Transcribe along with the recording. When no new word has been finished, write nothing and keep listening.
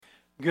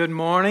Good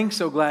morning.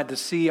 So glad to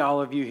see all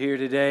of you here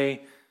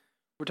today.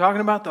 We're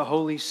talking about the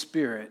Holy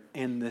Spirit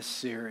in this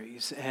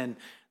series. And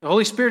the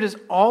Holy Spirit is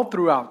all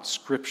throughout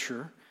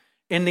Scripture.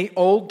 In the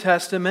Old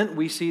Testament,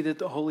 we see that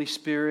the Holy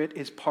Spirit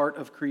is part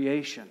of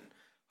creation,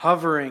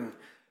 hovering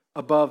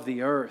above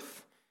the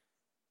earth.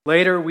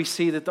 Later, we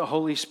see that the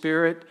Holy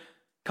Spirit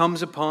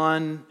comes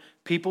upon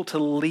people to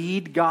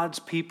lead God's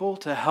people,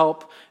 to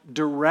help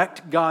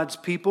direct God's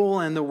people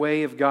in the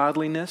way of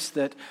godliness,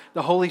 that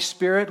the Holy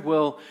Spirit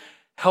will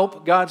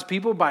help God's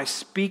people by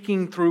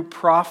speaking through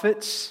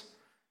prophets,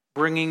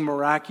 bringing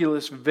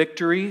miraculous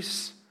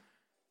victories.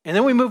 And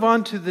then we move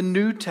on to the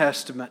New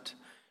Testament,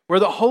 where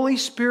the Holy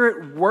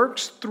Spirit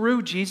works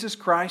through Jesus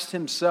Christ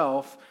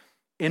Himself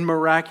in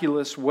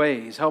miraculous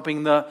ways,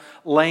 helping the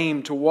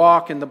lame to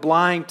walk and the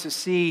blind to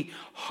see,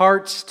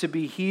 hearts to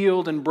be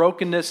healed and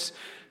brokenness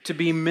to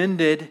be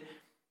mended.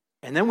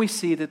 And then we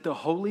see that the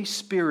Holy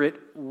Spirit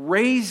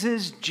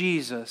raises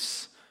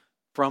Jesus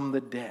from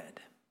the dead.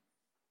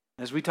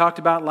 As we talked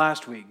about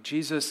last week,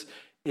 Jesus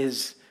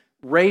is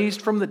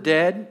raised from the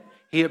dead.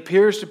 He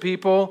appears to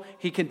people.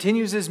 He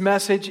continues His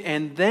message,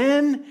 and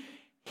then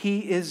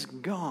He is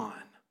gone.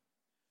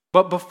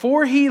 But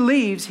before He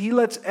leaves, He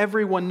lets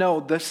everyone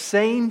know the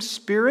same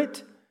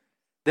Spirit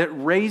that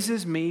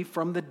raises me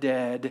from the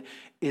dead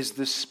is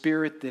the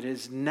Spirit that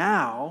is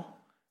now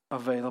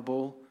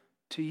available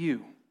to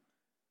you,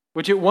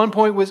 which at one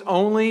point was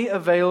only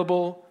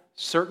available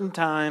certain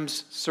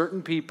times,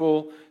 certain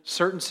people,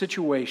 certain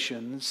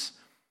situations.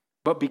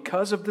 But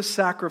because of the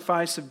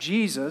sacrifice of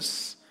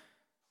Jesus,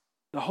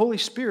 the Holy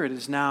Spirit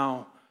is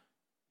now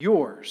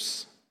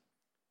yours.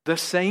 The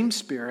same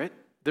Spirit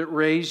that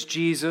raised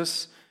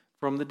Jesus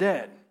from the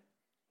dead.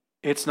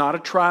 It's not a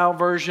trial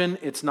version.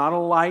 It's not a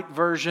light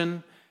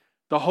version.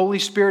 The Holy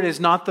Spirit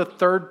is not the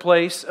third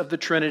place of the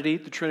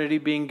Trinity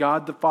being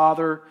God the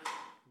Father,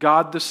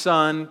 God the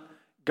Son,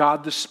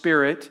 God the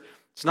Spirit.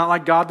 It's not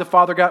like God the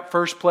Father got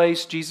first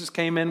place, Jesus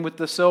came in with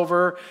the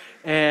silver,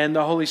 and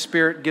the Holy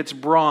Spirit gets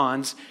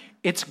bronze.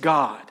 It's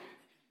God.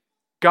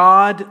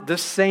 God, the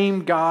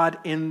same God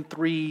in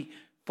three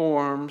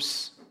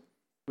forms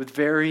with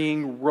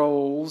varying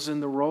roles.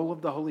 And the role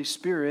of the Holy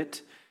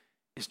Spirit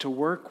is to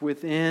work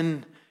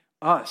within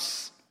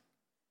us.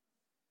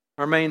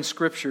 Our main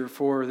scripture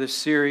for this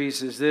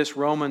series is this,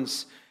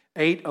 Romans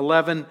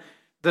 8:11.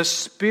 The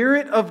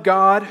Spirit of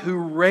God who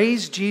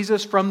raised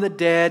Jesus from the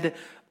dead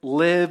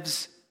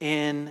lives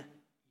in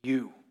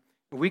you.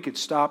 We could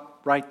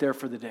stop right there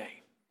for the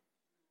day.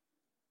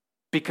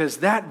 Because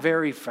that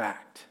very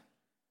fact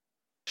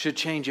should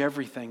change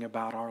everything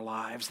about our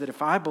lives. That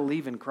if I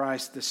believe in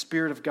Christ, the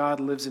Spirit of God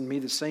lives in me,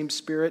 the same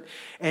Spirit.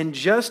 And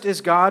just as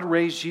God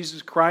raised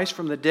Jesus Christ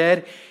from the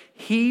dead,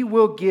 He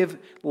will give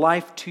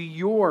life to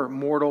your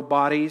mortal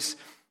bodies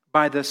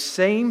by the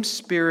same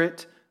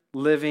Spirit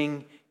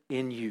living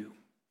in you.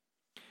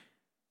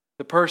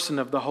 The person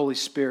of the Holy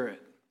Spirit.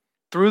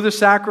 Through the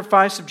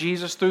sacrifice of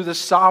Jesus, through the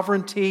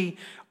sovereignty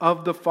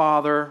of the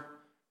Father,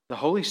 the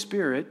Holy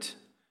Spirit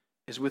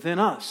is within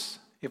us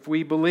if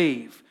we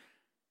believe.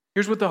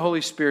 Here's what the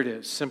Holy Spirit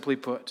is, simply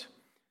put.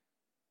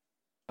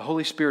 The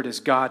Holy Spirit is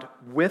God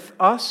with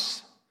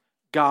us,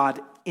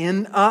 God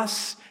in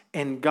us,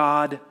 and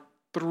God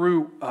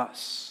through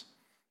us.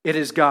 It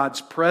is God's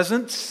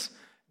presence,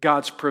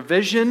 God's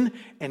provision,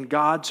 and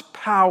God's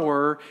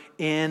power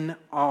in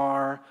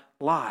our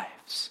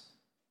lives.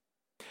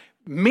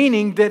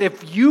 Meaning that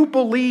if you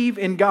believe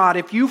in God,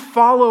 if you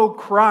follow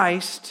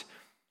Christ,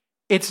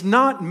 it's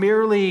not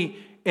merely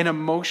an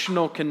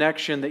emotional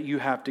connection that you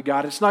have to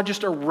God. It's not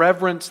just a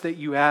reverence that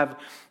you have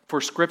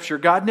for Scripture.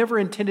 God never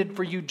intended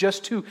for you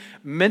just to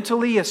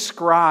mentally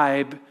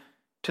ascribe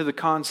to the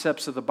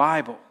concepts of the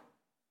Bible.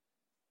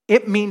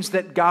 It means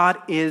that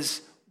God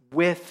is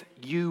with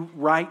you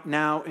right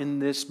now in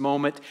this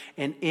moment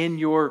and in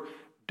your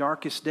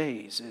darkest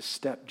days, as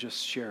Step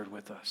just shared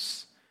with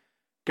us.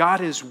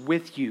 God is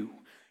with you,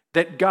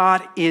 that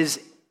God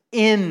is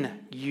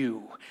in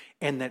you,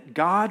 and that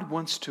God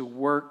wants to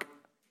work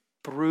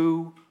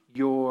through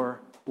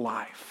your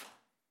life.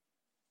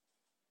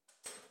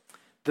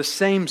 The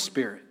same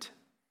Spirit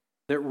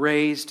that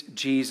raised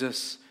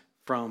Jesus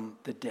from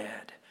the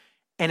dead.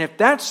 And if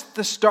that's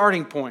the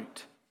starting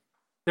point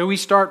that we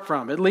start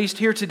from, at least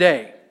here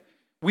today,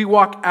 we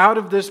walk out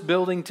of this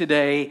building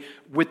today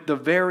with the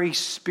very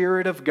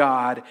Spirit of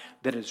God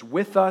that is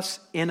with us,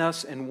 in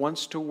us, and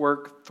wants to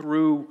work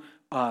through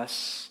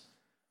us.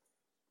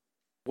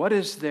 What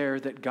is there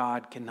that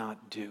God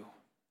cannot do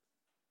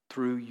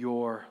through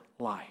your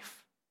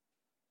life?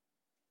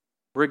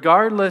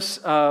 Regardless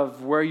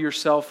of where your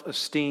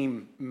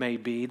self-esteem may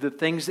be, the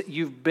things that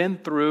you've been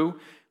through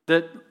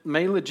that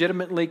may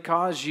legitimately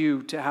cause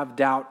you to have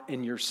doubt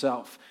in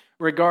yourself,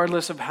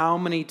 regardless of how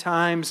many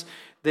times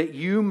that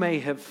you may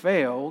have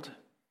failed,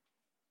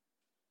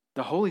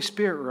 the Holy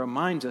Spirit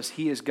reminds us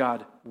He is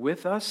God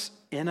with us,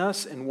 in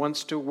us, and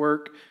wants to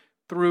work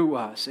through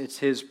us. It's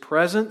His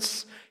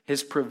presence,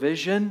 His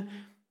provision,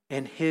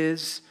 and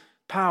His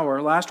power.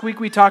 Last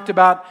week we talked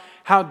about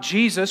how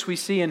Jesus, we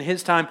see in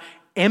His time,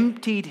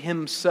 emptied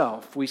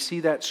himself. We see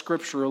that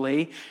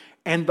scripturally.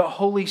 And the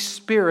Holy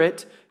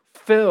Spirit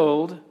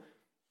filled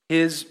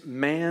his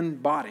man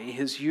body,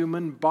 his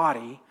human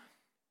body.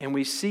 And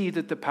we see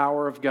that the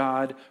power of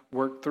God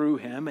worked through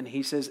him. And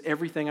he says,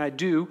 everything I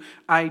do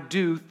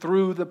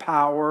through the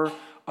power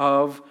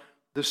of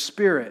the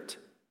Spirit.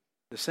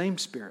 The same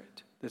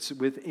Spirit that's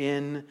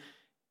within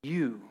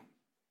you.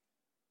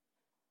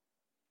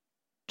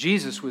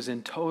 Jesus was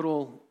in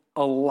total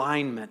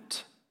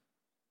alignment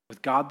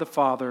with God the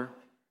Father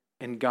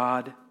and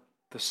God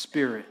the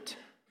Spirit.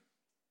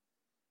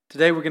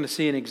 Today we're going to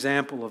see an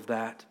example of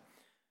that.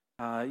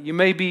 You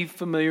may be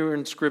familiar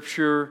in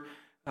Scripture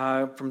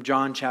from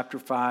John chapter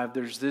 5.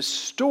 There's this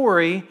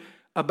story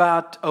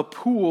about a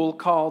pool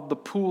called the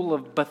Pool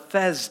of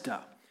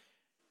Bethesda.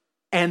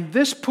 And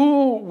this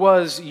pool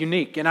was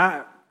unique. And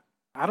I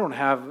don't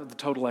have the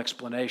total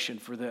explanation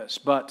for this,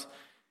 but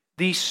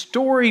the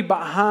story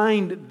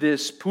behind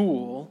this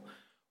pool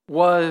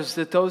was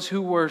that those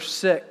who were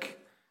sick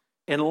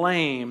and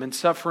lame and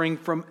suffering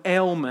from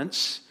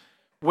ailments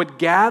would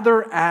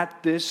gather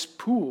at this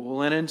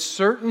pool, and in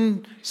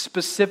certain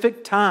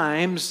specific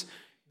times,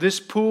 this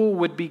pool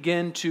would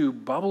begin to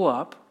bubble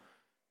up,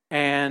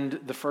 and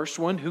the first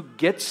one who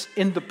gets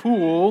in the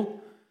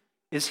pool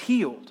is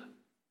healed.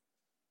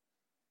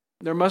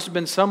 There must have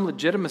been some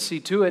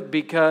legitimacy to it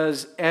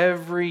because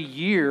every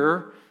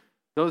year,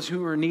 those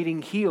who are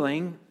needing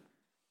healing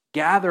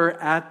gather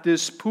at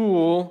this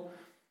pool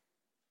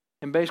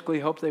and basically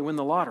hope they win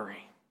the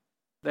lottery.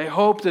 They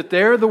hope that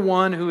they're the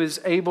one who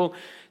is able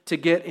to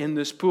get in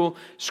this pool.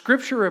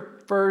 Scripture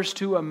refers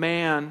to a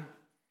man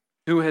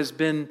who has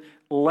been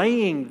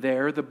laying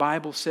there, the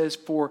Bible says,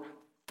 for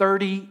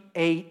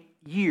 38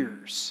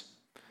 years.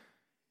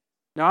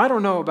 Now, I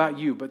don't know about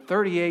you, but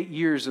 38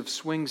 years of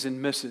swings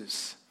and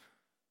misses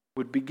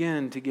would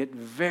begin to get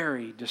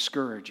very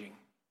discouraging,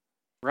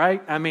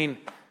 right? I mean,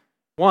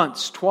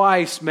 once,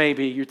 twice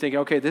maybe, you're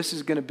thinking, okay, this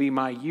is going to be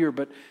my year,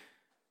 but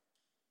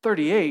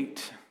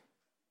 38,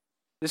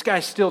 this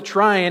guy's still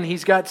trying.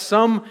 He's got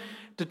some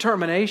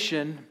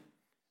determination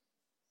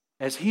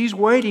as he's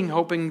waiting,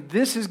 hoping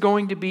this is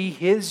going to be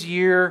his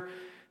year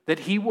that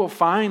he will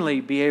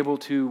finally be able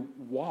to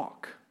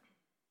walk.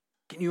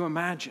 Can you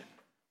imagine?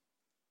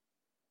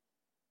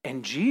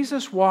 And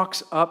Jesus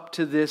walks up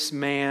to this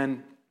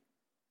man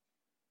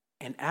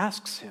and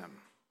asks him,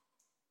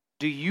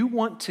 "Do you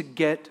want to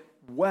get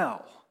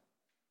well?"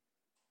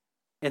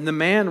 And the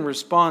man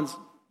responds,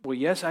 "Well,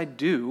 yes, I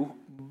do,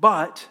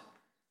 but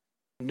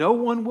no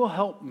one will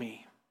help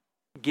me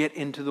get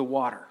into the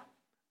water.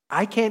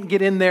 I can't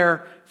get in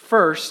there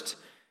first.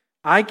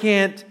 I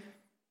can't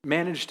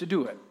manage to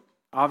do it."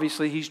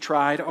 Obviously, he's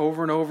tried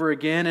over and over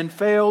again and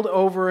failed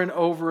over and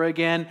over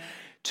again,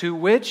 to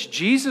which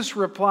Jesus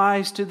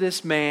replies to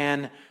this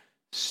man,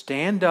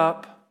 "Stand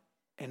up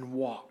and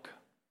walk."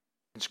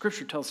 And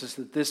Scripture tells us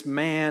that this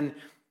man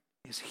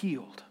is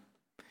healed.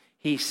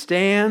 He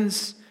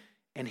stands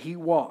and he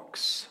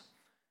walks.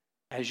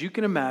 As you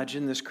can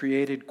imagine, this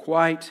created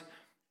quite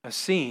a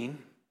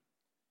scene.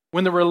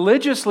 When the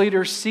religious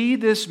leaders see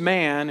this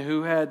man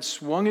who had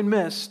swung and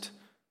missed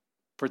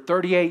for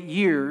 38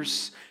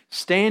 years,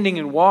 standing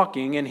and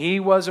walking, and he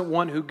wasn't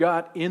one who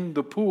got in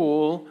the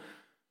pool,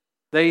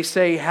 they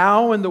say,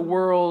 "How in the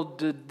world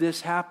did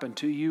this happen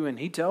to you?" And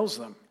he tells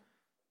them,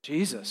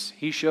 Jesus.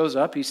 He shows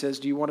up. He says,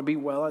 "Do you want to be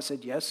well?" I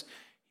said, "Yes."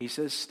 He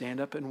says, "Stand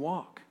up and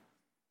walk."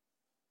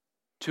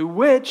 To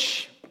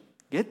which,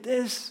 get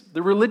this,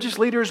 the religious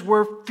leaders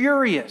were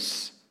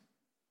furious.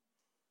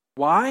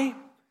 Why?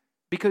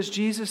 Because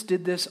Jesus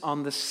did this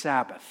on the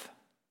Sabbath,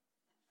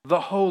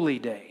 the holy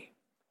day.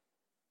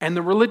 And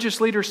the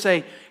religious leaders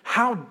say,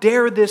 "How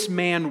dare this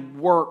man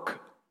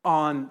work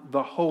on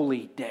the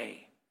holy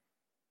day?"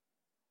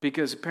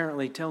 Because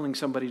apparently telling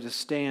somebody to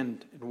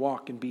stand and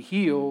walk and be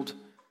healed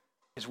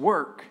is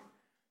work.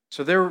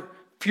 So they're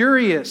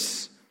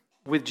furious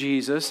with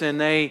Jesus and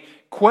they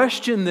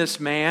question this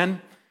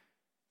man,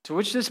 to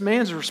which this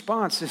man's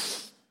response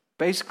is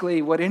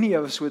basically what any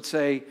of us would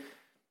say.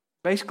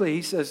 Basically,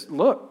 he says,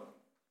 "Look,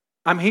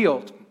 I'm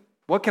healed.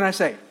 What can I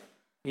say?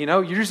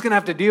 You're just going to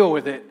have to deal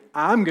with it.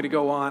 I'm going to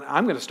go on.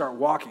 I'm going to start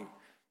walking.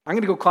 I'm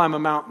going to go climb a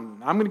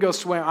mountain. I'm going to go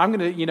swim. I'm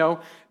going to,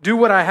 do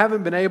what I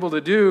haven't been able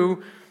to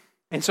do."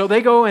 And so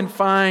they go and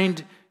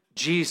find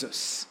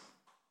Jesus.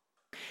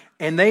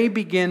 And they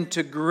begin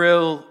to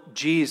grill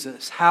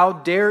Jesus. How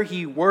dare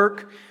he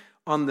work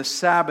on the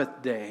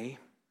Sabbath day?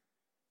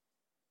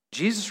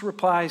 Jesus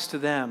replies to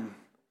them,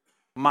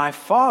 "My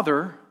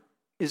Father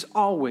is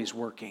always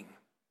working,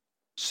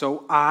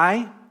 so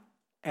I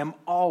am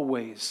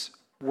always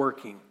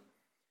working."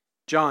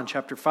 John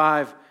chapter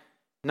 5,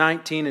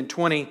 19 and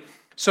 20.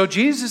 So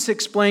Jesus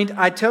explained,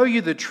 "I tell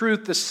you the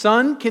truth, the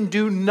Son can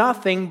do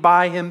nothing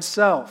by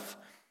himself.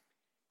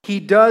 He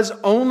does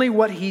only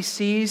what he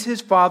sees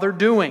his Father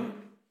doing.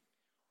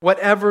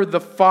 Whatever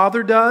the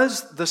Father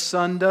does, the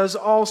Son does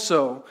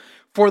also.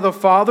 For the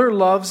Father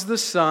loves the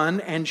Son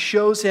and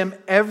shows him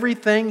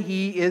everything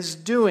he is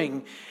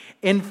doing.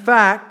 In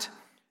fact,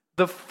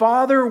 the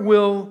Father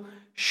will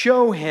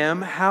show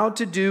him how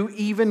to do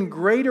even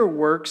greater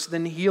works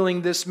than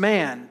healing this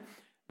man.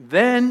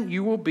 Then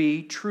you will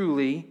be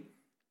truly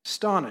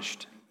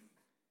astonished."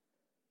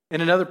 In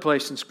another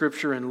place in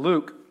Scripture, in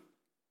Luke,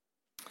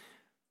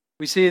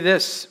 we see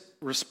this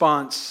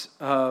response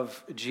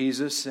of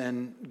Jesus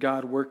and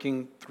God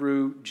working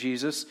through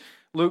Jesus.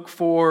 Luke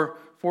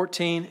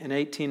 4:14 and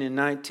 18 and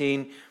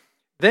 19.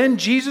 "Then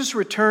Jesus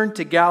returned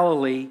to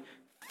Galilee,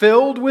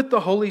 filled with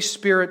the Holy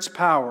Spirit's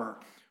power.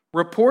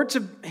 Reports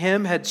of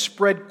him had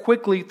spread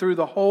quickly through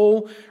the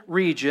whole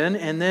region."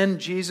 And then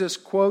Jesus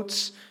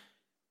quotes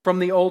from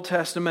the Old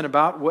Testament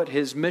about what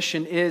his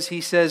mission is.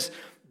 He says,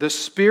 "The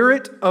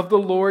Spirit of the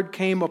Lord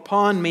came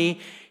upon me.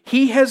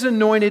 He has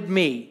anointed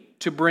me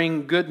to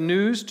bring good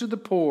news to the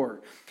poor.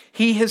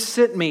 He has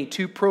sent me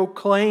to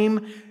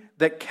proclaim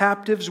that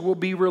captives will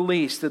be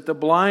released, that the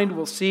blind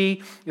will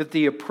see, that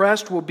the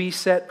oppressed will be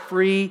set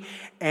free,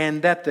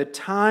 and that the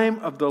time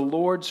of the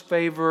Lord's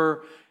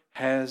favor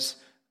has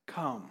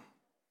come."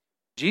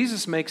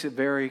 Jesus makes it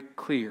very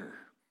clear.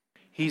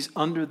 He's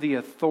under the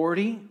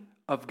authority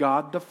of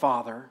God the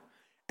Father,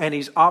 and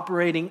he's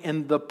operating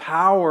in the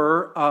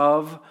power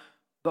of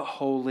the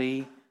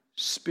Holy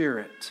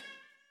Spirit.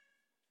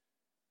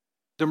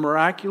 The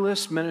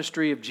miraculous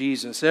ministry of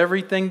Jesus,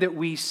 everything that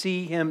we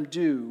see him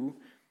do,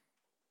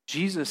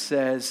 Jesus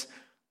says,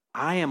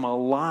 "I am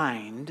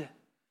aligned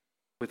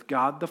with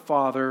God the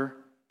Father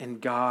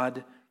and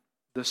God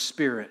the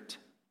Spirit,"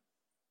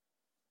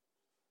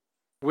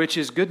 which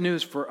is good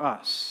news for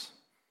us,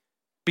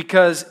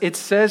 because it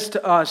says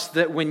to us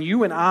that when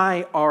you and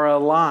I are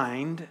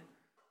aligned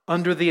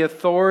under the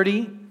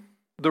authority,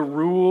 the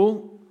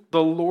rule,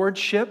 the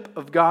lordship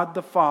of God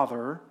the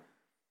Father,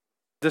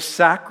 the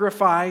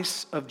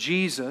sacrifice of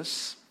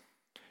Jesus,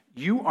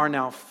 you are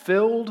now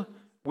filled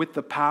with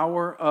the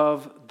power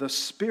of the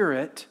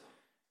Spirit.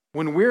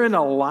 When we're in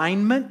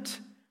alignment,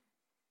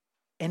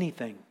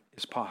 anything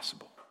is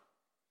possible.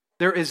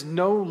 There is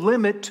no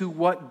limit to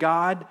what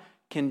God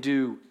can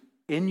do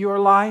in your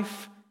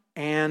life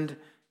and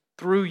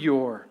through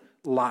your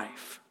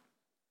life.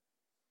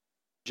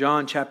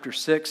 John chapter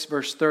 6,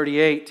 verse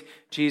 38,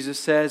 Jesus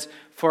says,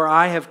 "For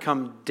I have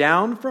come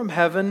down from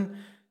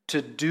heaven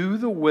to do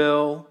the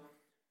will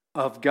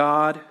of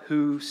God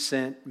who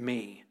sent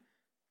me,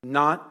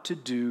 not to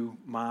do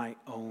my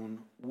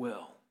own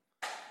will."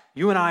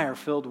 You and I are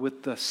filled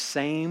with the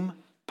same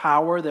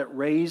power that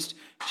raised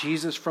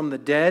Jesus from the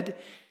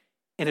dead.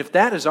 And if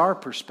that is our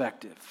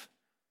perspective,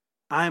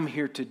 I'm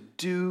here to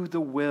do the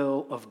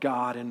will of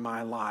God in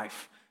my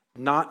life,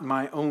 not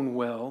my own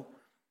will.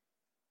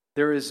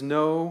 There is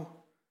no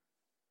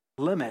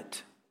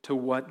limit to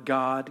what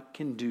God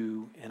can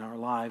do in our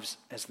lives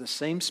as the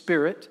same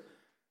Spirit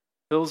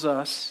fills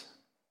us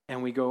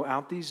and we go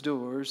out these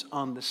doors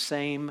on the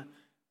same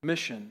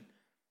mission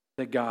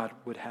that God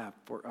would have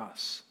for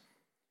us.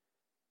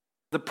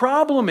 The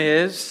problem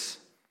is,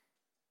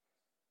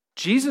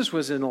 Jesus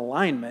was in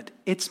alignment.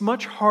 It's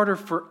much harder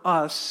for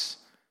us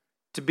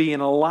to be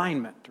in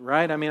alignment,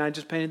 right? I mean, I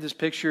just painted this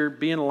picture,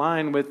 being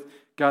aligned with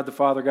God the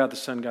Father, God the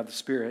Son, God the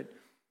Spirit.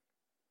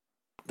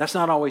 That's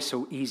not always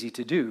so easy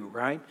to do,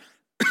 right?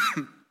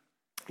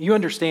 You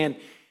understand,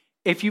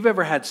 if you've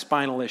ever had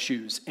spinal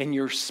issues and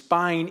your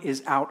spine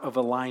is out of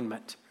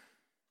alignment,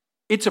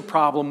 it's a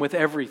problem with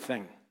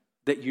everything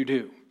that you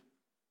do.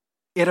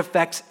 It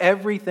affects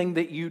everything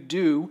that you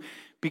do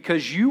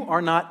because you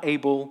are not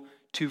able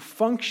to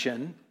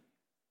function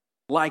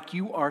like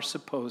you are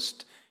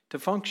supposed to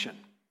function.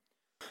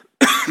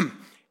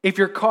 If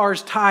your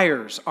car's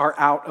tires are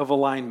out of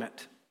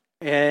alignment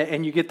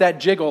and you get that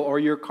jiggle or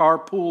your car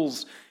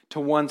pulls to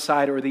one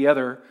side or the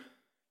other,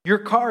 your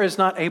car is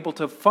not able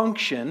to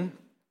function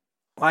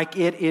like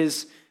it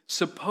is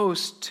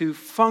supposed to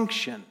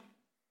function.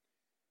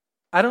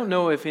 I don't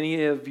know if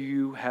any of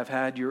you have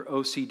had your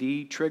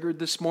OCD triggered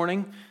this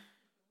morning,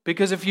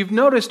 because if you've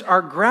noticed,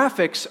 our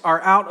graphics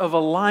are out of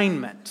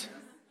alignment.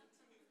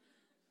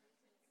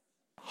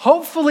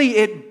 Hopefully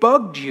it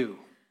bugged you.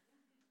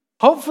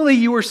 Hopefully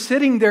you were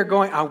sitting there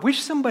going, "I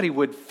wish somebody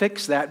would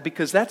fix that,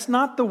 because that's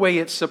not the way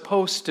it's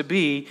supposed to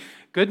be."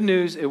 Good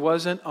news, it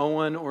wasn't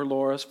Owen or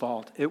Laura's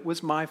fault. It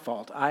was my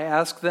fault. I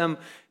asked them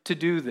to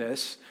do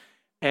this,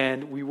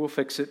 and we will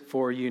fix it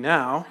for you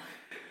now.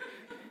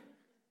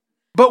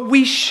 But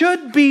we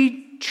should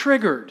be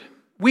triggered.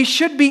 We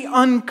should be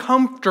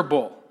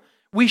uncomfortable.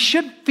 We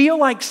should feel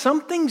like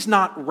something's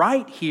not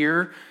right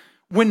here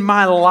when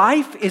my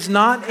life is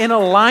not in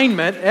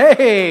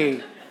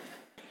alignment,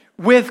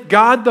 with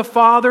God the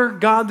Father,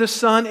 God the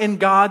Son, and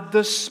God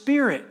the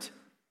Spirit.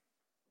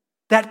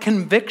 That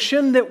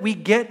conviction that we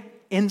get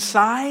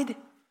inside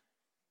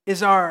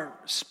is our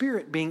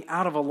spirit being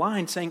out of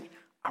line, saying,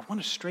 "I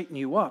want to straighten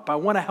you up. I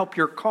want to help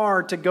your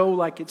car to go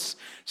like it's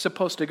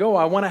supposed to go.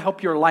 I want to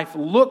help your life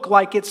look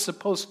like it's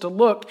supposed to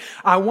look.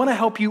 I want to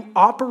help you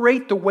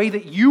operate the way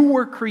that you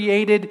were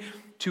created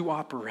to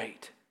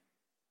operate."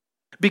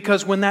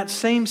 Because when that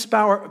same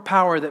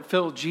power that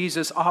filled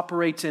Jesus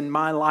operates in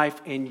my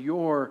life, in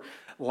your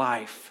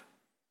life,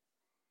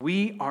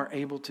 we are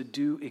able to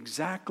do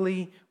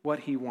exactly what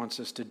He wants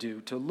us to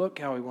do, to look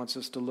how He wants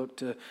us to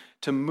look,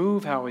 to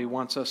move how He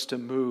wants us to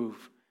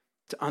move,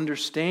 to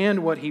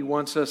understand what He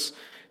wants us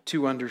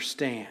to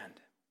understand.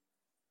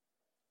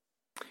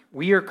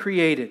 We are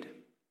created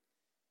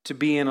to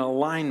be in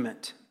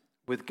alignment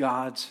with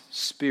God's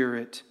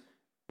Spirit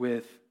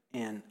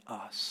within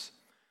us.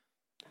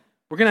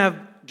 We're going to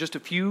have just a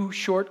few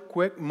short,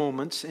 quick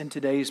moments in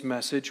today's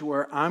message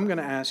where I'm going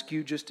to ask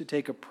you just to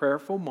take a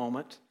prayerful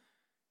moment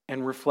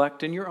and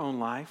reflect in your own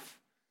life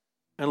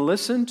and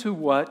listen to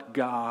what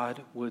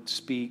God would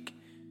speak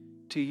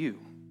to you.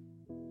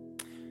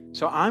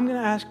 So I'm going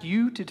to ask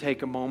you to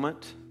take a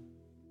moment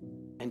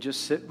and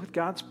just sit with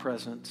God's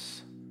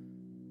presence.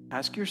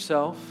 Ask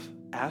yourself,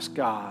 ask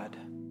God,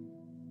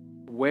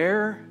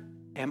 where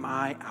am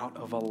I out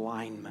of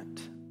alignment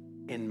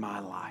in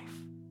my life?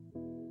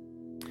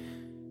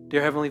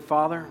 Dear Heavenly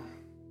Father,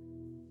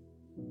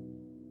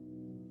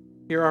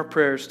 hear our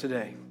prayers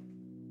today.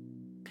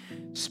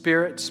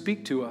 Spirit,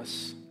 speak to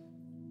us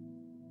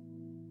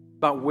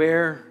about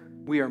where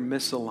we are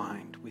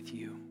misaligned with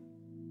you.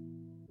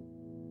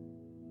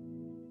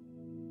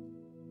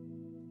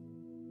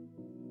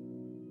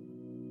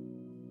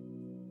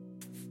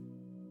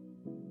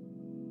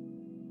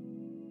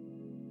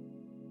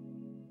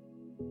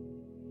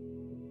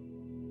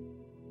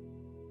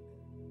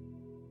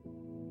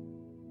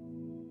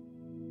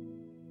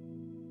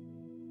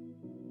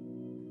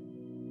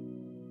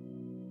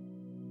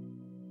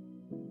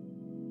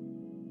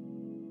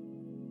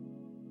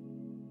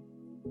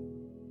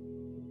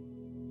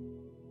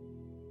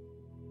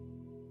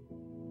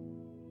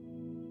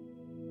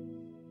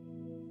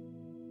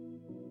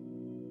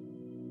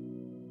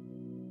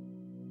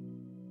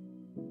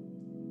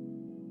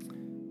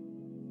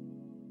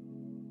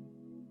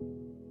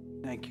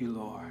 Thank you,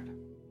 Lord.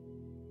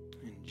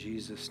 In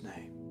Jesus'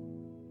 name,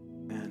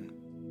 amen.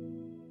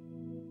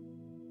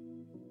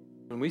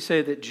 When we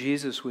say that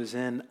Jesus was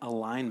in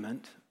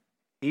alignment,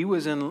 He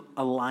was in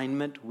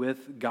alignment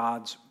with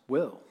God's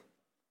will.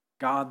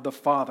 God the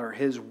Father,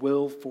 His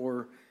will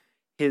for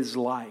His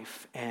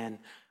life. And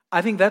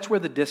I think that's where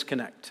the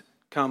disconnect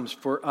comes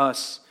for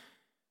us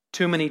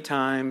too many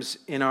times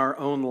in our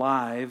own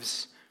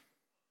lives.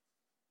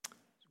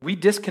 We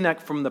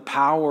disconnect from the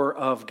power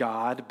of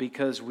God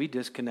because we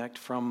disconnect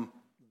from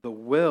the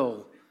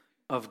will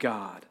of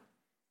God.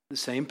 The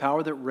same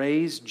power that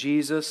raised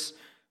Jesus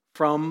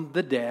from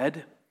the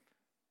dead.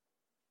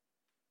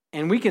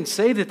 And we can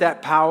say that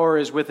that power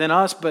is within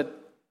us,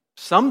 but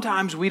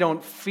sometimes we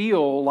don't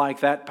feel like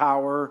that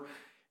power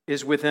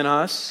is within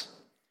us.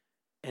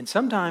 And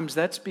sometimes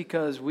that's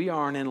because we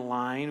aren't in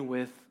line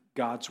with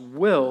God's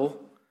will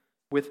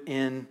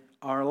within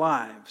our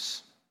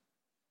lives.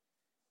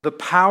 The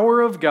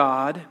power of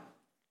God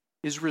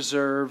is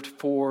reserved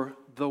for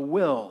the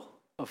will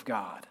of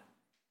God.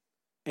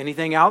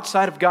 Anything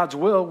outside of God's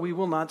will, we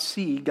will not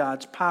see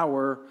God's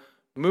power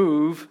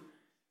move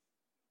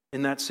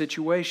in that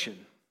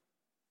situation.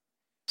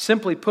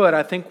 Simply put,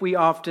 I think we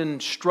often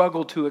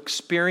struggle to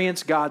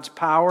experience God's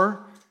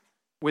power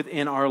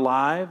within our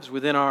lives,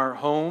 within our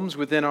homes,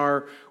 within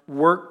our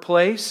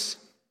workplace,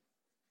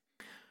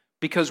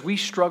 because we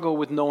struggle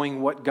with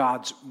knowing what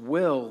God's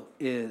will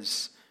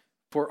is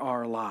for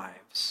our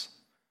lives.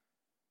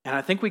 And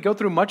I think we go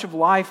through much of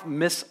life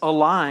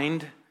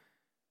misaligned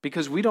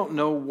because we don't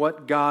know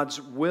what God's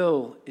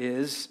will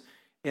is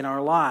in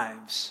our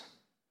lives.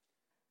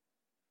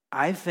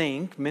 I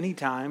think many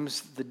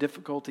times the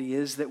difficulty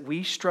is that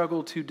we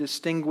struggle to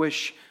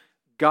distinguish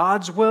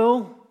God's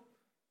will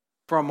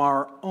from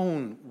our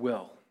own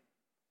will.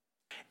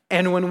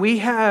 And when we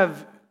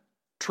have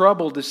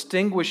trouble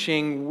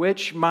distinguishing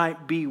which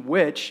might be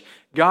which,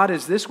 God,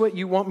 is this what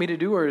you want me to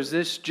do, or is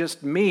this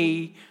just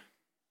me?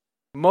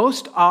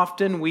 Most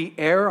often we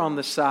err on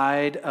the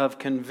side of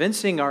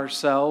convincing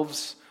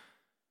ourselves,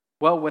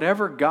 well,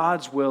 whatever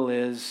God's will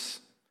is,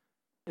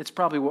 it's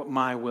probably what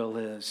my will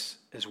is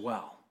as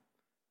well.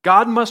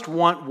 God must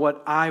want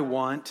what I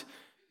want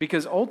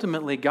because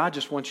ultimately God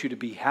just wants you to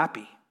be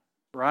happy,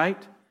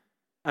 right?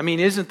 I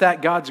mean, isn't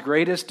that God's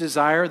greatest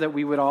desire, that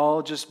we would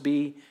all just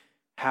be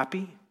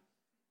happy?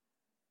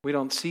 We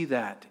don't see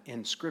that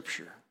in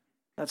Scripture.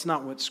 That's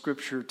not what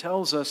Scripture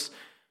tells us.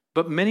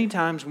 But many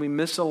times we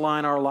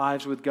misalign our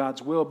lives with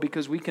God's will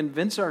because we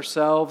convince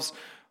ourselves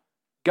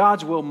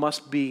God's will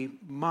must be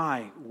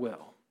my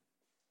will.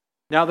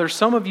 Now, there's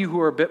some of you who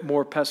are a bit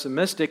more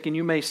pessimistic, and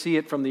you may see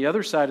it from the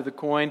other side of the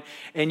coin,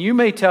 and you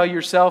may tell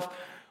yourself,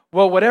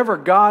 well, whatever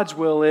God's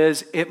will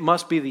is, it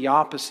must be the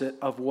opposite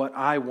of what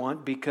I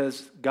want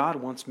because God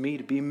wants me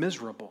to be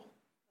miserable.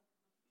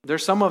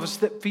 There's some of us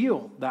that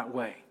feel that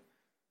way.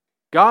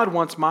 God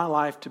wants my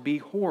life to be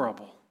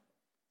horrible.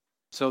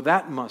 So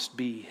that must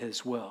be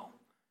His will.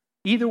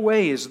 Either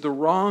way is the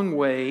wrong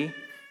way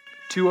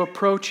to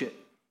approach it.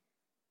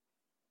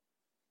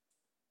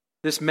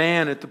 This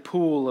man at the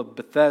pool of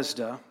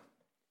Bethesda,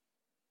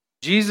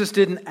 Jesus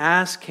didn't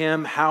ask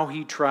him how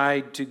he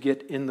tried to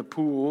get in the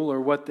pool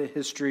or what the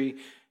history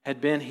had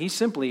been. He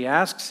simply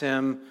asks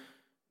him,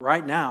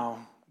 right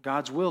now,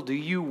 God's will? Do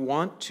you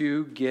want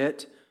to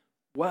get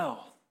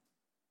well?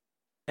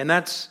 And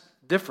that's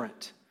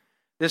different.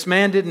 This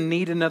man didn't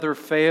need another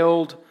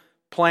failed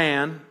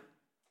plan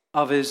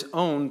of his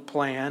own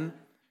plan.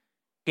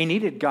 He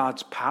needed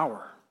God's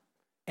power.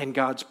 And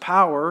God's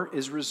power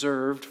is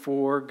reserved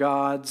for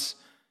God's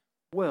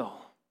will.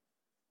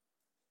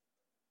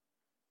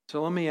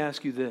 So let me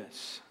ask you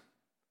this.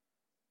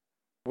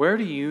 Where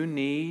do you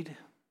need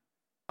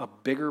a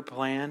bigger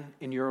plan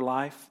in your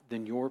life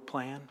than your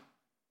plan?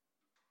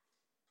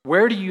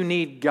 Where do you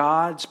need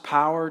God's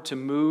power to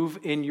move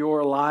in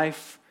your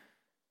life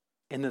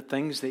in the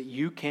things that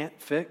you can't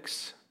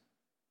fix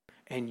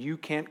and you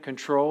can't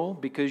control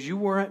because you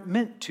weren't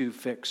meant to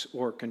fix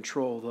or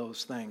control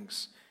those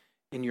things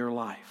in your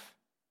life?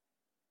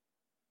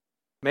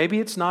 Maybe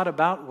it's not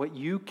about what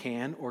you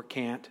can or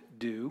can't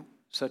do,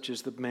 such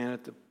as the man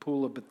at the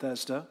pool of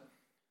Bethesda.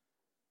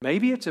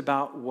 Maybe it's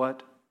about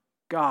what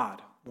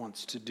God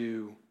wants to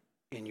do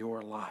in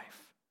your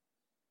life.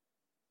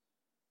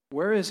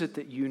 Where is it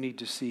that you need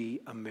to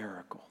see a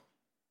miracle?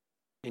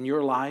 In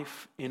your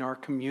life, in our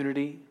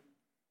community?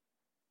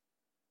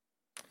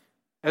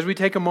 As we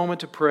take a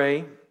moment to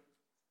pray,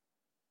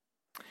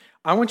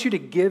 I want you to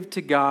give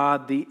to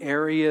God the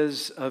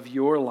areas of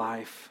your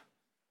life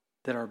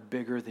that are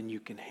bigger than you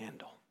can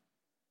handle.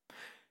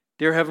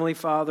 Dear Heavenly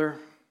Father,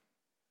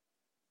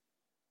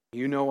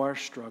 you know our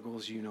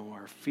struggles, you know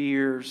our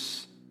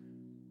fears.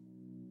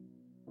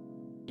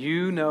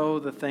 You know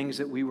the things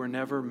that we were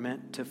never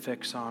meant to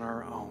fix on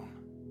our own.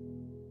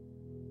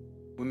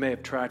 We may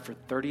have tried for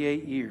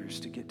 38 years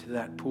to get to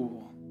that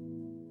pool.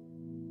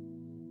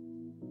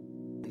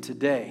 And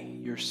today,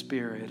 your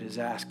Spirit is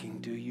asking,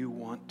 do you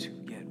want to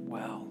get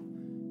well?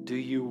 Do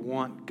you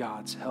want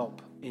God's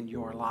help in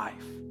your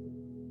life?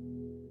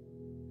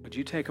 Would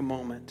you take a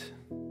moment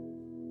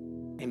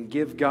and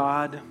give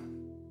God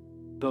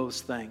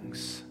those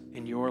things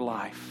in your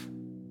life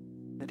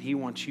that He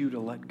wants you to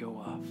let go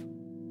of?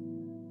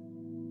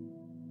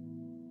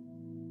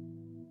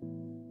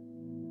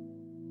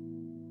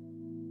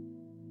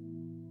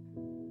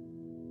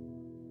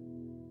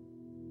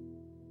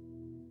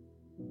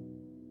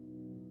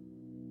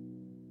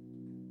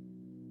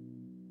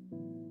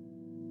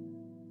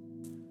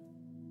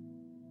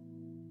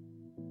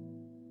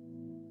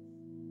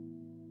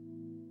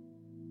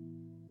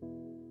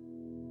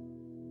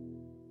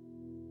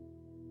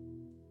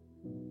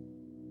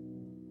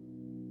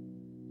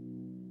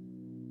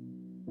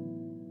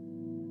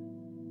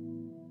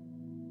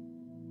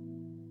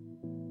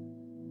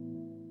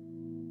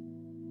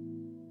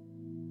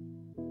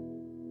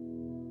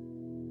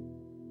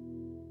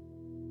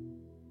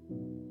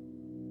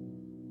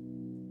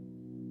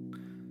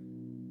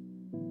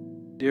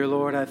 Dear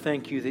Lord, I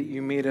thank you that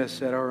you meet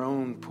us at our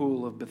own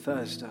pool of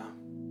Bethesda.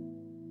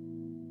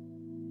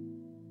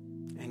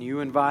 And you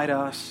invite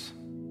us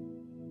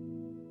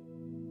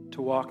to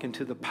walk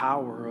into the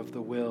power of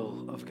the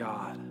will of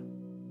God.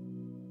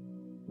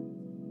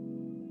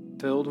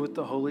 Filled with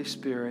the Holy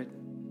Spirit,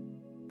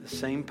 the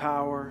same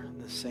power,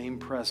 the same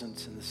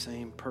presence, and the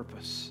same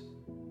purpose.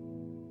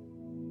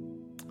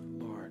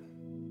 Lord,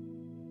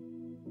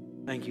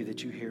 thank you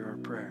that you hear our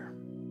prayer.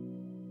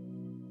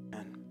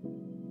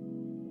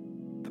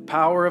 The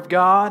power of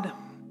God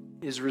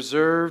is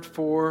reserved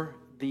for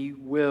the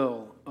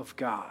will of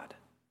God.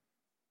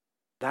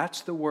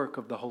 That's the work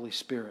of the Holy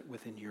Spirit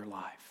within your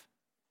life.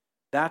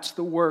 That's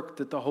the work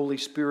that the Holy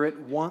Spirit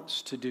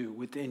wants to do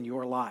within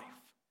your life.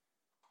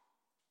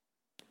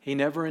 He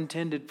never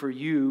intended for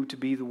you to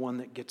be the one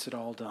that gets it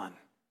all done.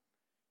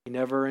 He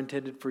never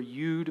intended for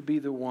you to be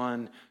the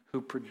one who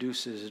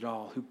produces it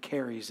all, who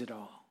carries it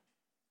all.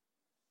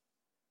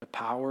 The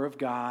power of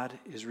God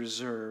is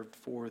reserved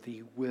for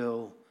the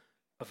will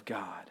of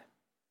God.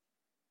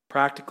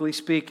 Practically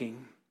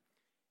speaking,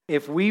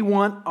 if we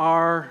want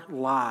our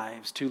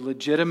lives to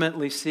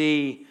legitimately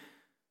see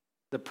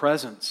the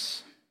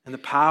presence and the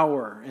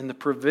power and the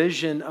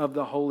provision of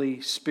the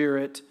Holy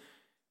Spirit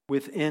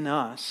within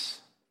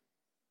us,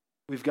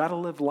 we've got to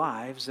live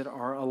lives that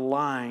are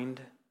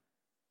aligned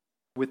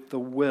with the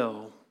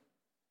will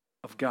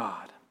of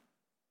God.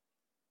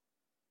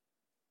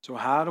 So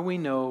how do we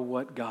know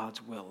what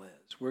God's will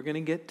is? We're going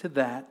to get to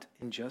that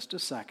in just a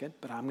second,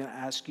 but I'm going to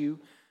ask you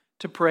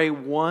to pray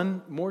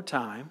one more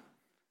time.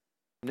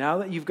 Now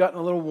that you've gotten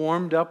a little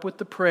warmed up with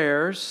the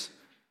prayers,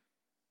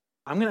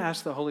 I'm going to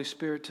ask the Holy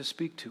Spirit to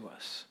speak to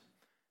us.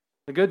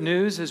 The good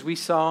news, as we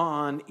saw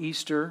on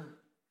Easter,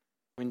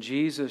 when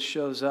Jesus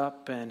shows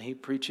up and he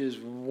preaches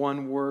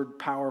one word,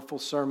 powerful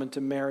sermon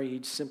to Mary, he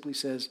simply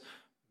says,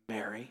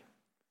 Mary.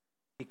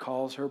 He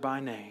calls her by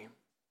name.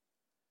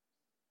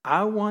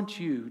 I want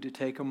you to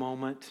take a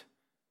moment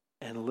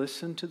and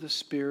listen to the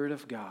Spirit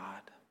of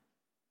God.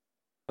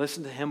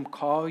 Listen to Him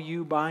call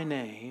you by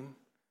name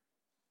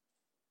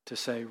to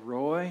say,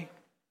 Roy,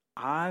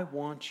 I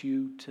want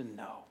you to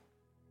know.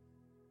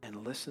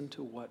 And listen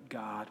to what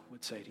God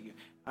would say to you.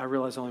 I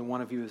realize only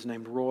one of you is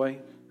named Roy.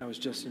 That was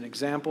just an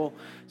example.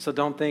 So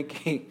don't think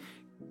he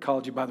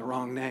called you by the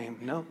wrong name.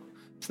 No,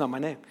 it's not my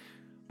name.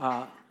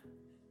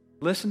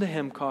 listen to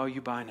Him call you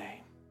by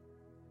name,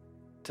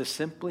 to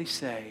simply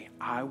say,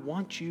 I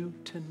want you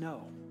to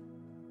know,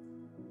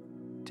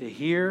 to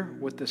hear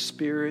what the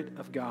Spirit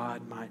of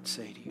God might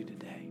say to you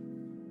today.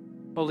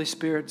 Holy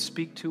Spirit,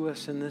 speak to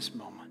us in this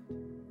moment.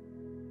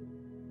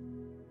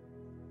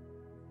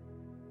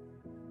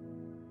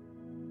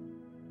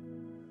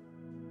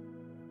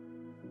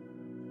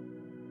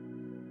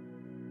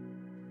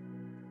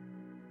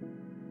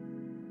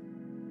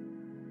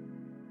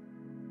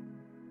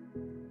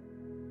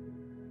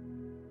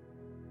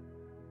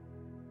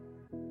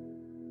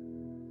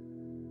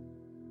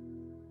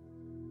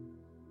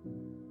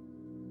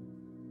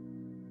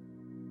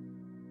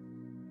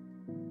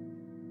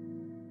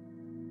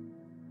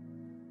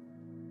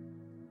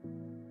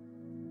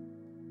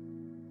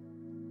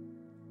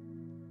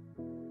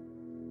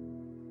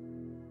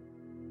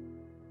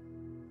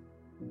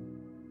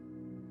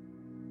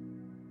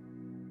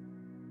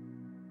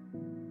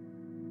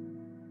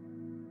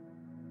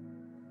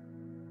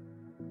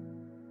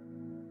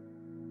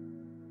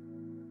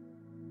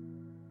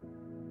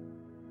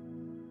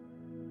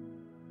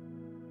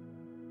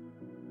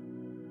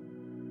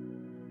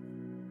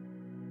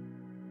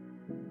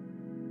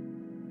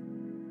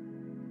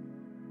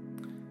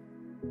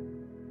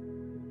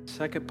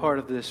 Second part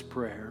of this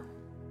prayer,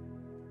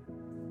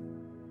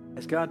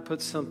 as God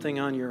puts something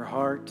on your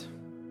heart,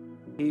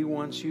 He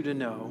wants you to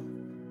know,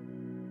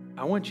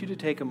 I want you to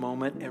take a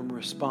moment and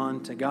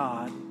respond to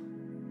God.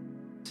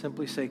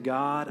 Simply say,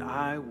 God,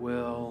 I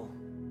will.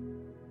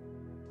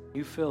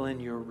 You fill in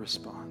your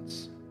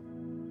response.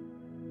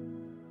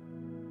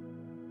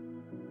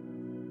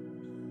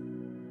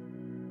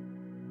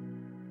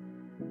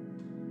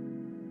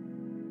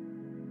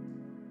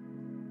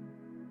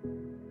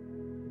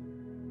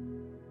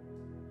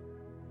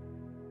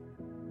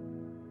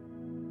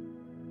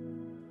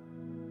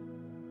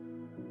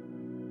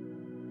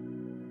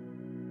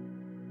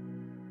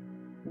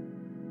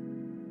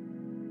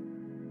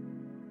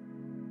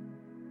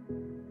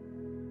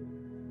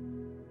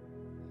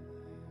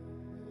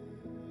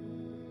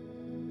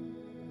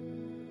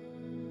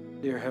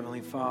 Dear Heavenly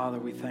Father,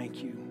 we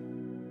thank you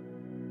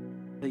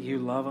that you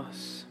love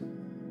us,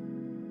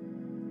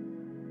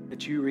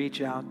 that you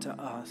reach out to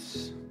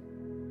us,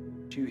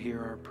 that you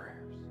hear our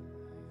prayers.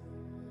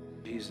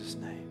 In Jesus'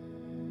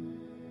 name,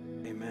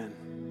 amen.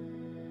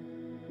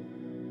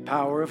 The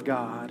power of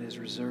God is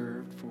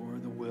reserved for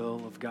the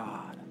will of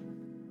God,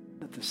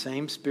 that the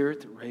same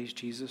Spirit that raised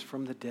Jesus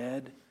from the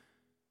dead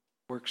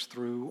works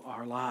through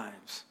our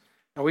lives.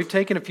 Now, we've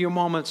taken a few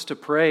moments to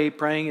pray.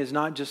 Praying is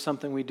not just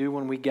something we do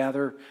when we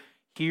gather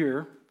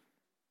here.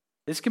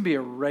 This can be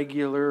a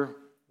regular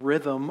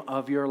rhythm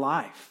of your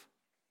life.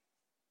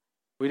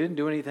 We didn't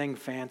do anything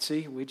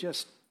fancy. We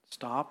just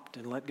stopped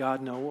and let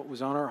God know what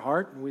was on our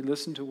heart, and we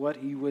listened to what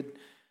He would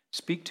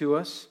speak to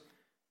us.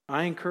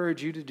 I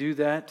encourage you to do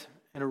that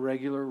in a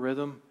regular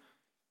rhythm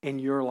in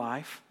your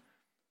life.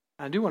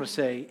 I do want to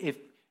say, if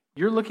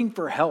you're looking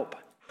for help,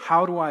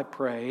 how do I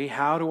pray?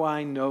 How do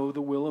I know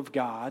the will of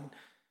God?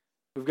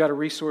 We've got a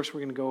resource we're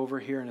going to go over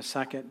here in a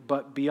second.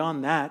 But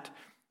beyond that,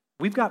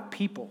 we've got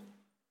people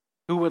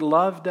who would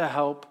love to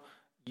help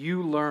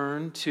you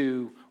learn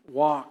to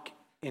walk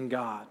in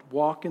God,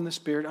 walk in the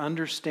Spirit,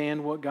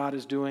 understand what God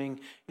is doing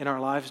in our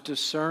lives,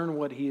 discern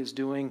what He is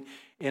doing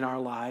in our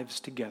lives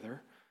together.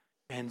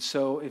 And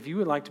so if you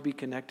would like to be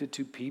connected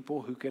to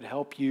people who could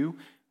help you,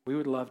 we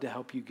would love to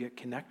help you get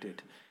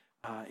connected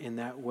in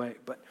that way.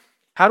 But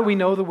how do we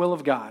know the will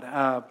of God?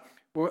 I'll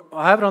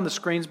have it on the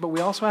screens, but we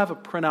also have a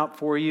printout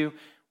for you.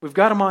 We've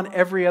got them on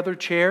every other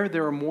chair.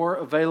 There are more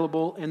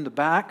available in the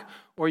back,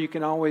 or you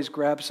can always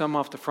grab some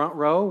off the front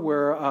row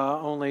where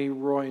only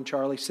Roy and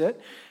Charlie sit.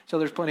 So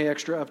there's plenty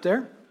extra up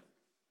there.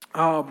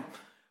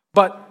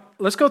 But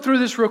let's go through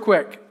this real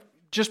quick.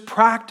 Just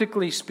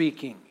practically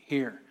speaking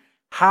here,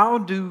 how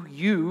do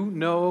you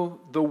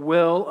know the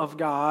will of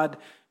God?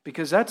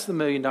 Because that's the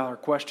million-dollar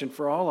question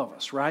for all of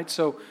us, right?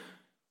 So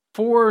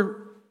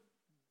 4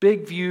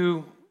 big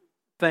view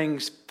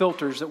things,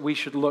 filters that we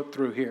should look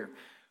through here.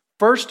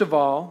 First of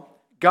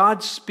all,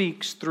 God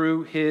speaks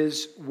through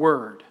His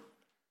Word.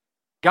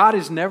 God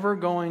is never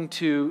going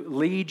to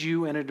lead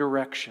you in a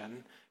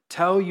direction,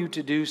 tell you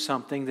to do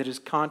something that is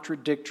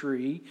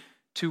contradictory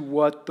to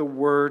what the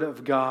Word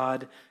of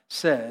God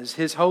says.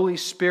 His Holy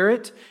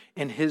Spirit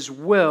and His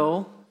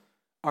will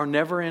are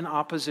never in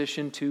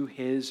opposition to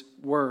His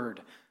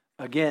Word.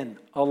 Again,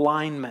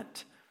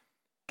 alignment.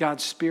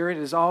 God's Spirit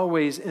is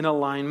always in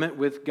alignment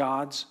with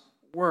God's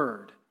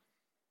Word.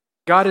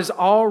 God has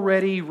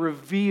already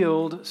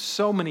revealed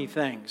so many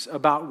things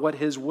about what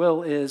His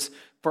will is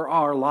for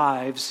our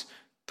lives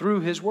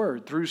through His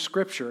Word, through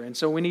Scripture. And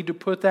so we need to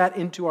put that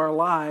into our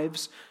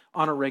lives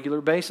on a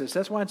regular basis.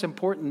 That's why it's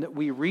important that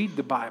we read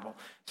the Bible.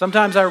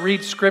 Sometimes I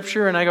read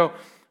Scripture and I go,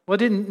 well, it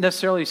didn't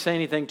necessarily say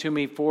anything to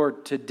me for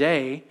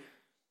today,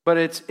 but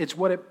it's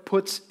what it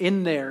puts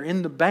in there,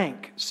 in the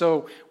bank.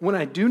 So when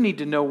I do need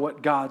to know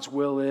what God's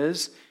will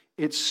is,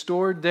 it's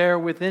stored there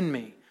within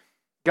me.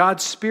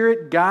 God's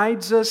Spirit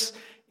guides us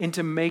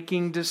into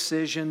making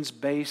decisions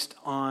based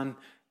on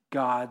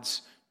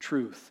God's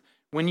truth.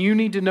 When you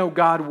need to know,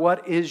 God,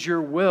 what is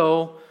your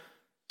will?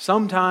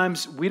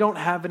 Sometimes we don't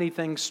have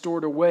anything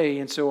stored away,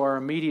 and so our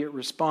immediate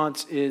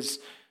response is,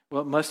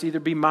 well, it must either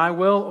be my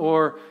will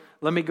or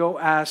let me go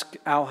ask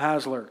Al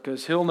Hasler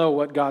because he'll know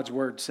what God's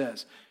word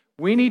says.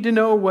 We need to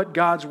know what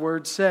God's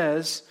word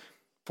says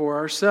for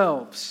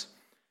ourselves.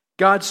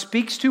 God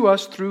speaks to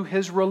us through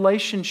his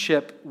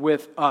relationship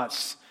with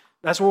us.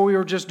 That's what we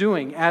were just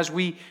doing as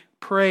we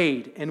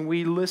prayed and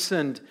we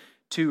listened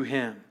to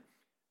him.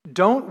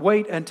 Don't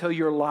wait until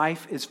your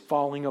life is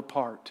falling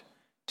apart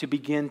to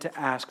begin to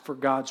ask for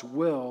God's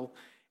will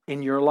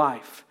in your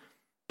life.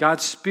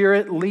 God's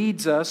Spirit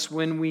leads us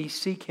when we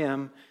seek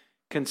him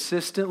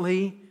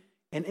consistently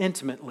and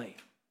intimately.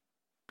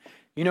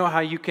 You know how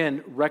you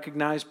can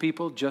recognize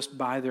people just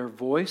by their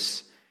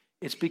voice?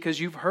 It's because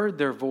you've heard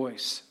their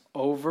voice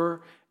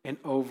over and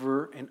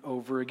over and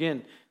over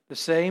again. The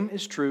same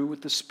is true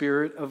with the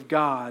Spirit of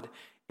God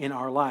in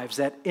our lives.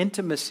 That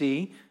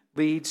intimacy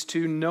leads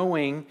to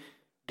knowing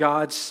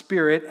God's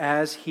Spirit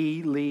as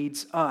he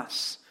leads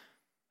us.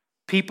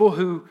 People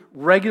who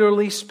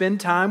regularly spend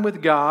time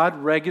with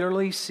God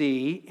regularly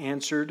see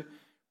answered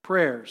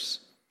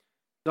prayers.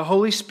 The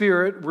Holy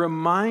Spirit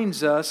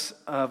reminds us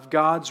of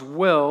God's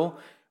will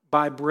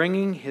by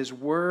bringing his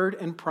word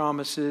and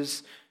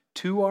promises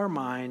to our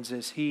minds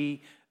as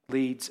he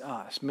leads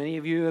us. Many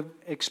of you have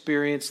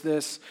experienced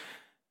this.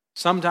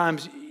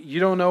 Sometimes you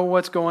don't know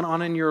what's going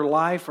on in your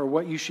life or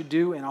what you should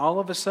do, and all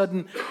of a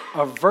sudden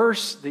a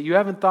verse that you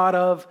haven't thought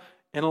of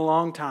in a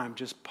long time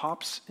just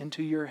pops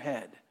into your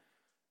head.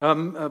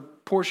 A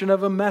portion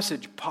of a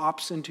message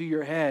pops into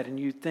your head, and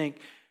you think,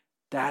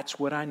 that's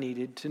what I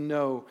needed to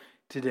know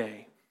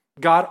today.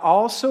 God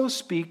also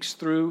speaks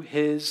through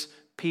his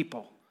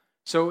people.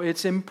 So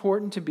it's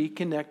important to be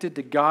connected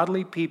to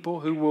godly people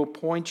who will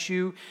point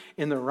you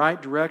in the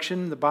right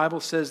direction. The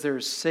Bible says there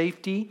is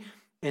safety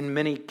in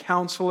many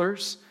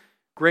counselors,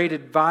 great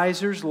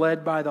advisors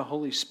led by the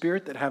Holy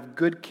Spirit that have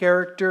good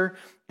character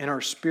and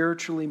are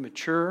spiritually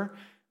mature.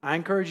 I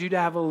encourage you to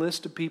have a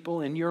list of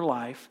people in your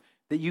life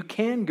that you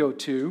can go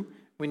to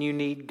when you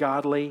need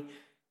godly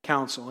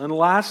counsel. And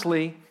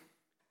lastly,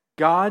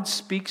 God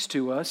speaks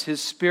to us. His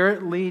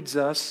Spirit leads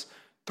us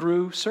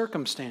through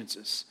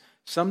circumstances.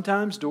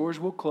 Sometimes doors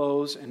will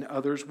close and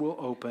others will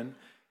open.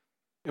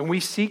 And we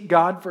seek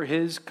God for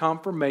his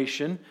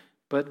confirmation,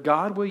 but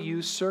God will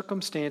use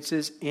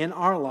circumstances in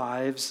our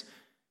lives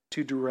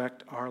to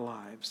direct our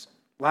lives.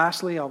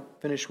 Lastly, I'll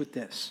finish with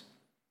this.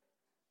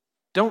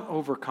 Don't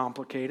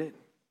overcomplicate it.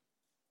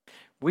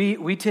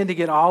 We tend to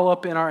get all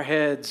up in our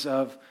heads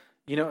of,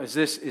 is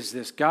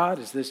this God?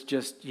 Is this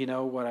just,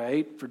 what I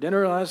ate for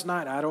dinner last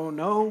night? I don't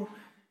know.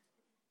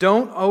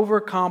 Don't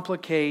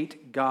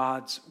overcomplicate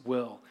God's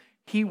will.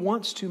 He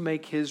wants to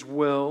make his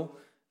will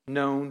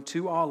known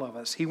to all of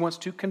us. He wants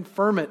to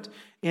confirm it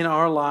in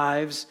our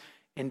lives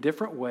in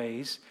different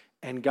ways.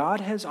 And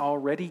God has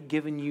already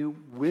given you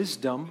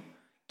wisdom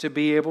to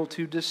be able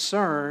to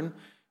discern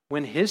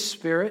when his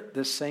Spirit,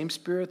 the same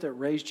Spirit that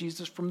raised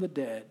Jesus from the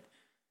dead,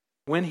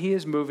 when he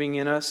is moving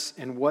in us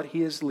and what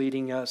he is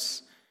leading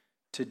us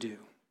to do.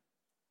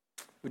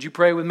 Would you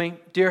pray with me?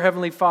 Dear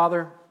Heavenly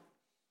Father,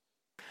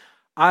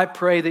 I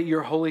pray that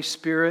your Holy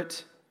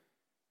Spirit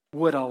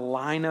would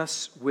align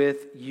us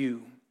with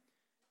you.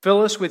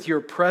 Fill us with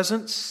your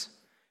presence,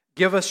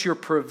 give us your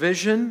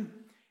provision,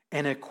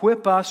 and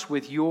equip us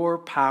with your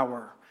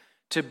power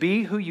to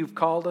be who you've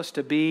called us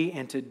to be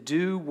and to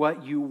do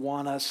what you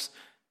want us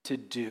to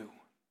do.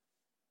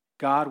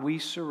 God, we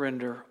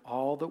surrender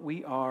all that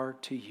we are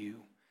to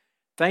you.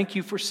 Thank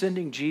you for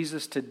sending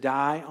Jesus to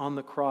die on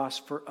the cross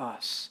for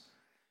us,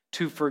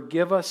 to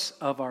forgive us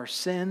of our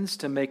sins,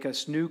 to make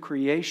us new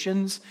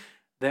creations,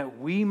 that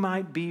we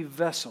might be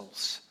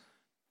vessels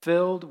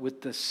filled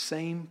with the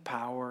same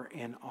power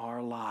in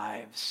our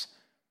lives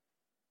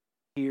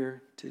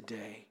here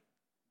today,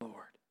 Lord.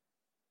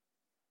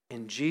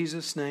 In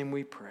Jesus' name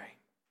we pray.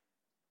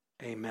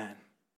 Amen.